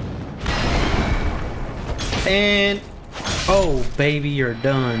 And oh baby, you're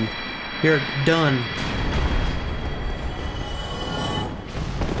done. You're done.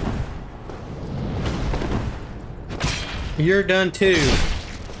 You're done too.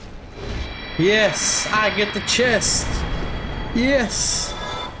 Yes, I get the chest. Yes.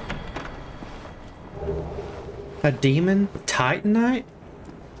 A demon titanite?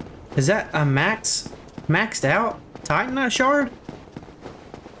 Is that a maxed out titanite shard?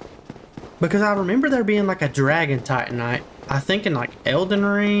 Because I remember there being like a dragon titanite. I think in like Elden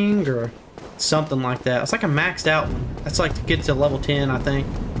Ring or something like that. It's like a maxed out one. That's like to get to level 10, I think.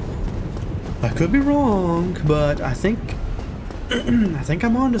 I could be wrong, but I think I think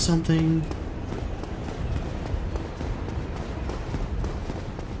I'm onto something.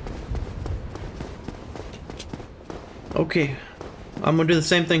 Okay, I'm gonna do the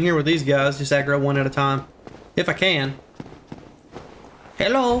same thing here with these guys, just aggro one at a time. If I can.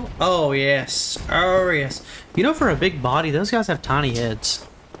 Hello! Oh yes, oh yes. You know, for a big body, those guys have tiny heads.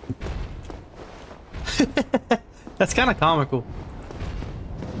 That's kind of comical.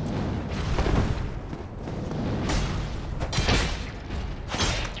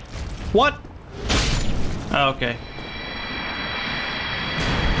 What? Oh, okay.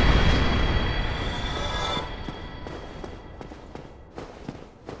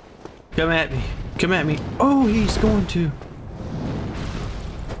 Come at me. Come at me. Oh, he's going to.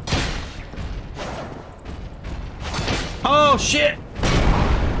 Oh, shit.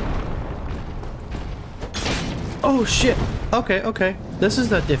 Oh, shit. Okay, okay. This is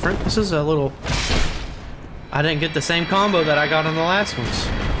different. This is a little... I didn't get the same combo that I got on the last ones.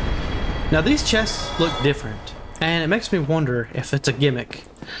 Now these chests look different, and it makes me wonder if it's a gimmick.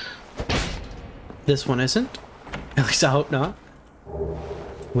 This one isn't. At least I hope not.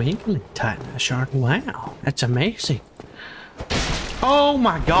 Wiggly Titan shard. Wow, that's amazing. Oh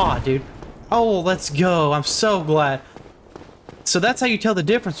my god, dude. Oh, let's go. I'm so glad. So that's how you tell the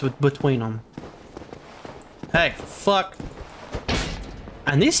difference between them. Hey, fuck.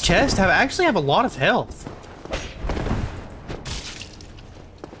 And these chests actually have a lot of health.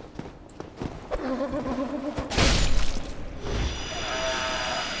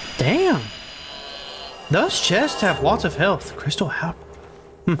 Damn! Those chests have lots of health. Crystal how?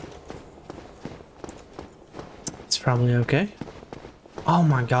 It's probably okay. Oh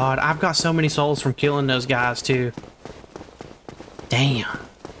my god, I've got so many souls from killing those guys too. Damn.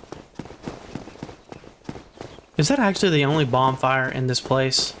 Is that actually the only bonfire in this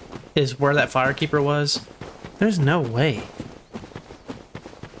place? Is where that firekeeper was? There's no way.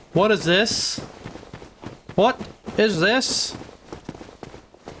 What is this? What is this?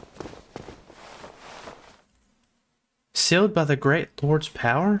 Sealed by the Great Lord's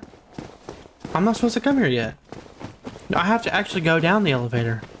power? I'm not supposed to come here yet. I have to actually go down the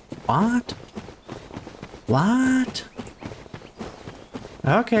elevator. What? What?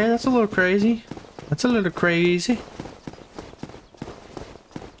 Okay, that's a little crazy. That's a little crazy.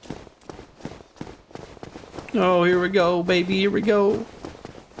 Oh, here we go, baby. Here we go.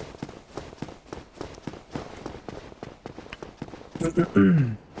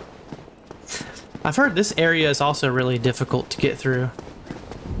 I've heard this area is also really difficult to get through.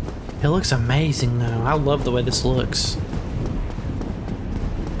 It looks amazing, though. I love the way this looks.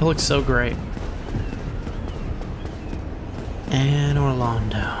 It looks so great. Anor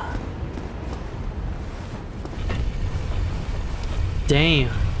Londo. Damn.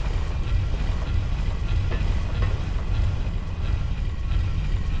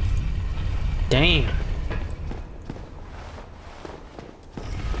 Damn.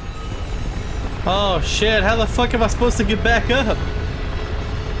 Oh shit, how the fuck am I supposed to get back up?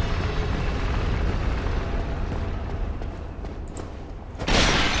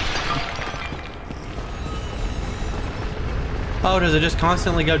 Oh, does it just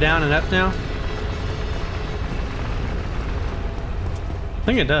constantly go down and up now? I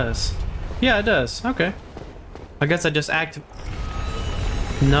think it does. Yeah, it does. Okay. I guess I just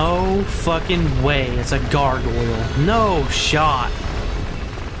No fucking way. It's a gargoyle. No shot.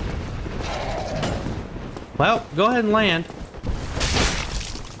 Well, go ahead and land.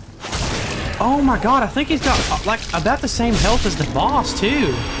 Oh my god, I think he's got like about the same health as the boss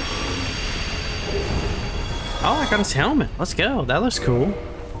too. Oh, I got his helmet. Let's go. That looks cool.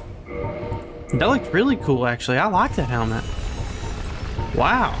 That looked really cool, actually. I like that helmet.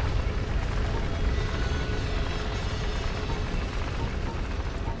 Wow.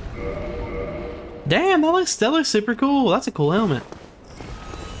 Damn, that looks super cool. That's a cool helmet.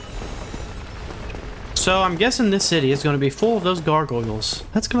 So I'm guessing this city is going to be full of those gargoyles.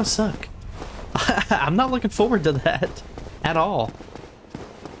 That's going to suck. I'm not looking forward to that at all.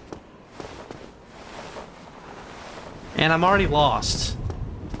 And I'm already lost.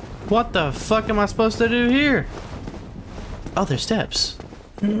 What the fuck am I supposed to do here? Oh, there's steps.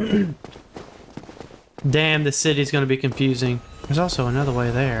 Damn, this city's gonna be confusing. There's also another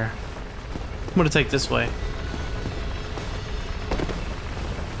way there. I'm gonna take this way.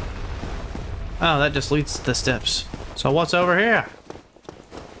 Oh, that just leads to the steps. So what's over here?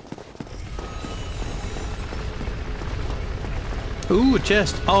 Ooh, a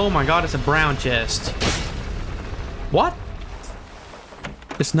chest. Oh my god, it's a brown chest. What?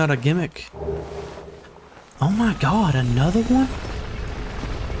 It's not a gimmick. Oh my god, another one?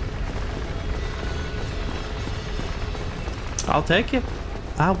 I'll take it.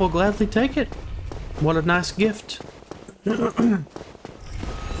 I will gladly take it. What a nice gift.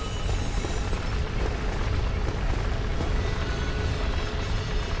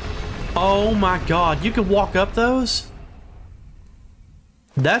 Oh my god, you can walk up those?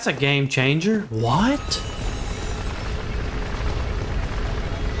 That's a game changer. What?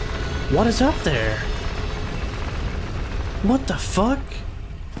 What is up there? What the fuck?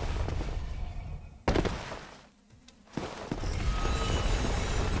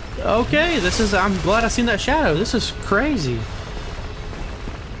 Okay, I'm glad I seen that shadow. This is crazy.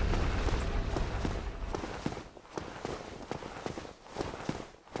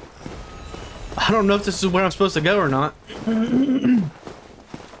 I don't know if this is where I'm supposed to go or not.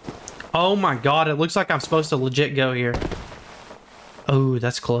 Oh my god, it looks like I'm supposed to legit go here. Oh,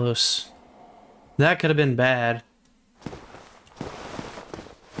 that's close. That could have been bad.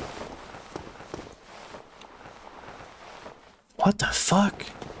 What the fuck?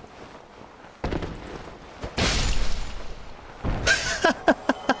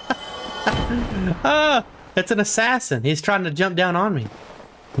 Ah, it's an assassin. He's trying to jump down on me.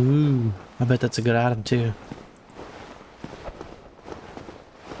 Ooh, I bet that's a good item too.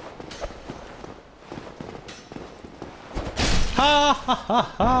 Ha ha ha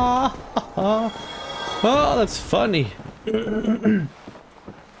ha ha. Oh, that's funny.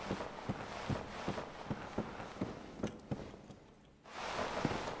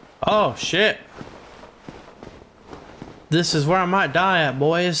 Oh shit. This is where I might die at,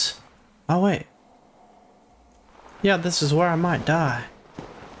 boys. Oh wait. Yeah, this is where I might die.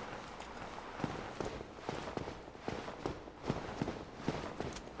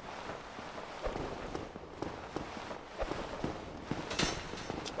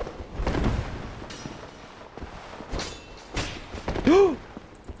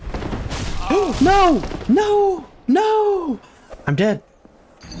 No! No! No! I'm dead.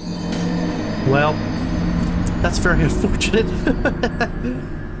 Well, that's very unfortunate.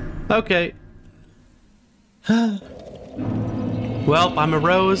 Okay. Well, I'm a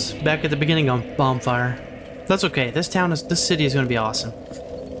rose back at the beginning on bonfire. That's okay. This city is going to be awesome.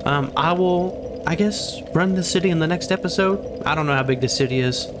 I will, I guess, run the city in the next episode. I don't know how big this city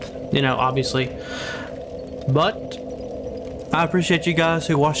is, you know, obviously. But I appreciate you guys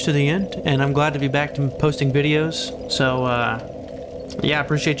who watched to the end, and I'm glad to be back to posting videos. So, yeah, I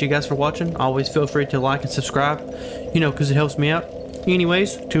appreciate you guys for watching. Always feel free to like and subscribe, you know, because it helps me out.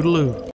 Anyways, toodaloo.